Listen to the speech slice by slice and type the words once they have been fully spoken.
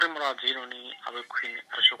Monadzino abe queen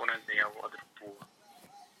ashokona there what the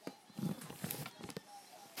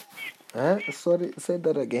poor. Sorry, say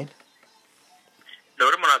that again. The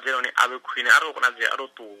Monadzino abe queen arokona there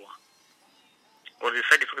arotua. Or the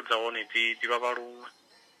side effects are on it, the Babaru.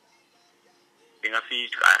 I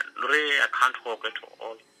can't walk at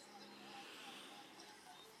all.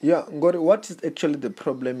 Yeah, Ngori, what is actually the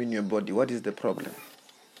problem in your body? What is the problem?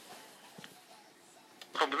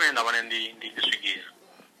 Problem in the one in the district.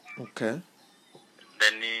 Okay.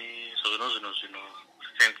 Then, so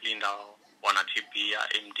recently now, one at TB,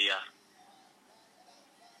 MDR.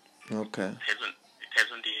 Okay. It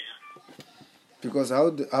hasn't the. Because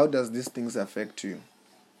how does these things affect you?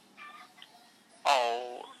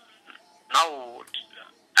 Oh, now,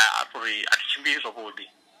 actually, at TB is a body.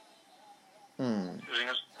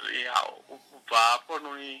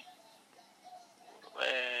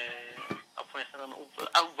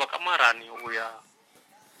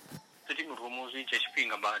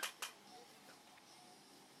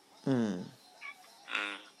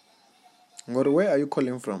 Ngori, where are you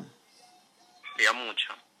calling from?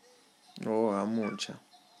 Yamucha. Oh, Amucha.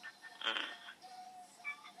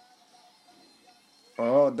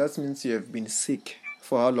 Oh, that means you have been sick.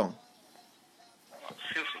 For how long?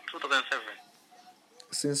 Since 2007.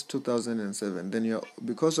 Since 2007. Then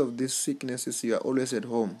because of these sicknesses, you are always at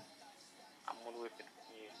home. I'm always at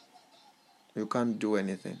home. You can't do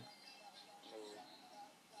anything.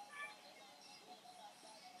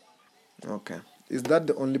 No. Okay. Is that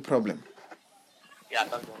the only problem? Yeah,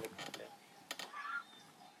 that's the only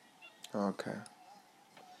problem. Okay.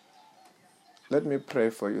 Let me pray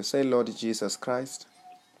for you. Say, Lord Jesus Christ.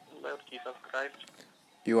 Lord Jesus Christ.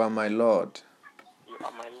 You are my Lord. You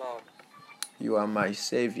are my Lord. You are my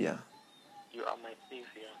Savior. You are my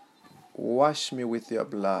Savior. Wash me with your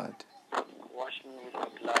blood. Wash me with your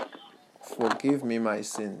blood. Forgive me my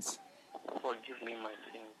sins. Forgive me my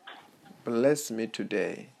sins. Bless me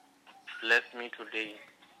today. Bless me today.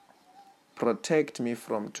 Protect me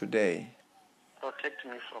from today. Protect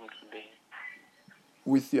me from today.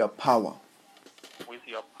 With your power. With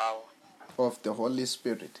your power. Of the Holy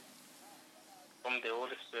Spirit. From the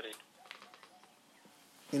Holy Spirit.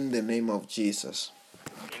 In the name of Jesus.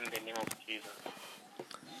 In the name of Jesus.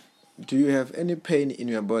 Do you have any pain in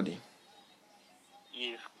your body?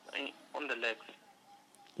 Yes, on the legs.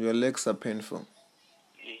 Your legs are painful?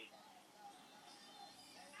 Yes.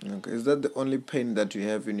 Okay. Is that the only pain that you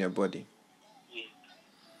have in your body? Yes.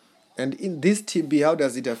 And in this TB, how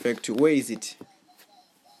does it affect you? Where is it?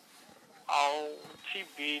 Oh,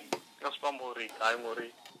 TB, I'm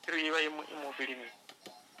worried.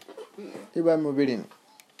 Iba mobilini.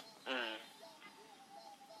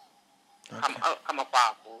 I'm a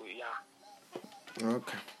papa, yeah.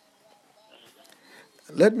 Okay.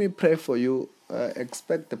 Let me pray for you.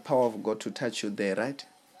 Expect the power of God to touch you there, right?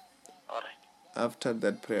 All right. After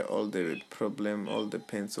that prayer, all the problem, all the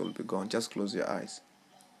pains will be gone. Just close your eyes.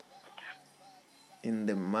 In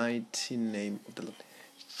the mighty name of the Lord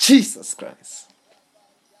Jesus Christ.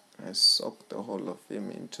 I soak the whole of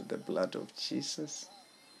him into the blood of Jesus,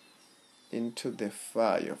 into the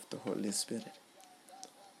fire of the Holy Spirit.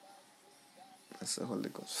 That's the Holy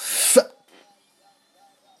Ghost.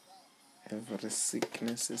 Every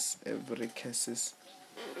sicknesses, every curses,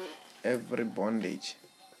 every bondage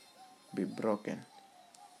be broken.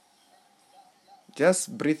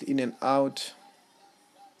 Just breathe in and out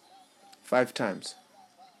 5 times.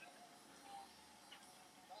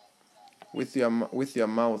 With your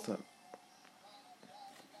mouth.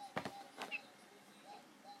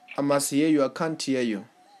 I must hear you. I can't hear you.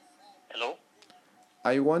 Hello?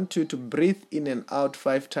 I want you to breathe in and out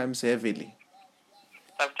 5 times heavily.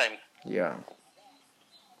 5 times? Yeah.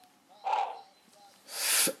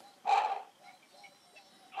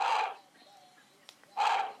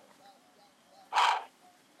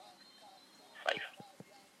 5.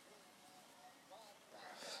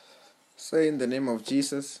 Say in the name of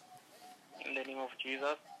Jesus. In the name of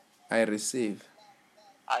Jesus. I receive.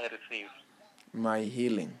 I receive. My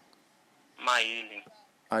healing. My healing.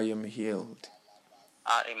 I am healed.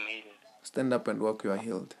 I am healed. Stand up and walk, you are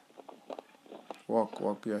healed. Walk,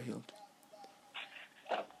 you are healed.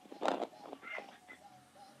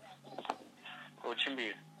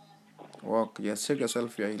 Walk, yes, check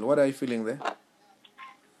yourself, you are healed. What are you feeling there?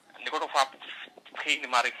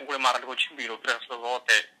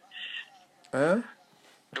 Huh?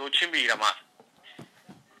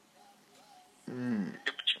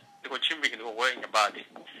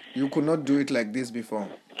 You could not do it like this before?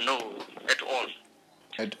 No, at all.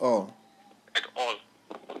 At all? At all.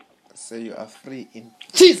 Say you are free in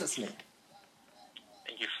Jesus' name.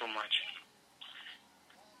 Thank you so much.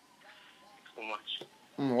 so much.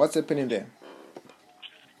 What's happening there?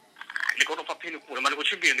 Ni kono pa pain kule mali ko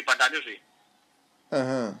chimbili ni padani zwi.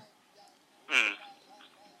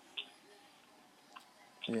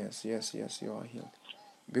 Yes, you are healed.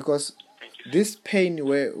 Because Thank you. this pain,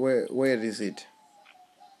 where is it?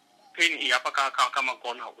 Pain hii hapa kama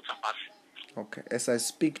gona utapasi. Okay, as I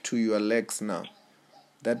speak to your legs now,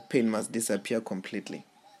 that pain must disappear completely.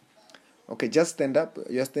 Okay, just stand up.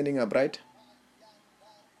 You are standing upright.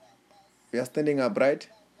 You are standing upright.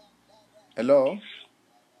 Hello?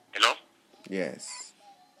 Hello? Yes.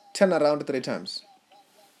 Turn around 3 times.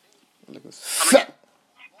 Come again?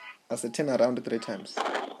 I said turn around 3 times.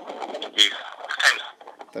 Yes. Times.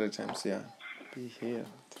 3 times, yeah. Be healed.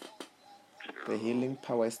 The healing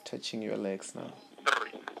power is touching your legs now.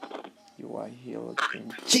 3. You are healed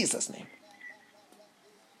in Jesus' name.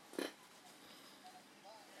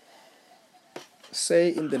 Say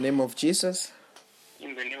in the name of Jesus,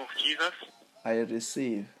 In the name of Jesus, I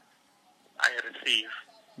receive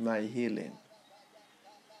my healing.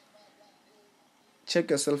 Check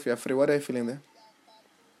yourself, you are free. What are you feeling there?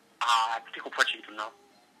 tiko kwa chitu now.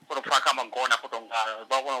 Kono pa kama gona kutonga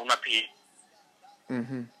bawa una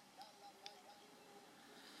pain.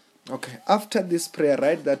 Okay, after this prayer,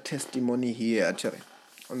 write that testimony here actually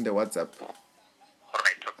on the WhatsApp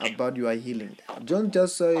Alright, okay. about your healing. Don't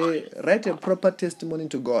just write a proper testimony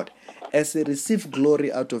to God. As you receive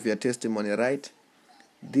glory out of your testimony, right?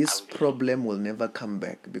 This problem will never come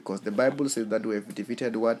back, because the Bible says that we have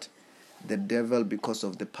defeated what? The devil, because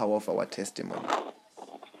of the power of our testimony.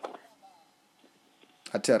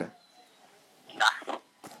 Atere. Nah.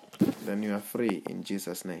 Then you are free in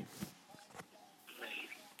Jesus' name.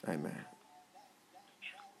 Amen.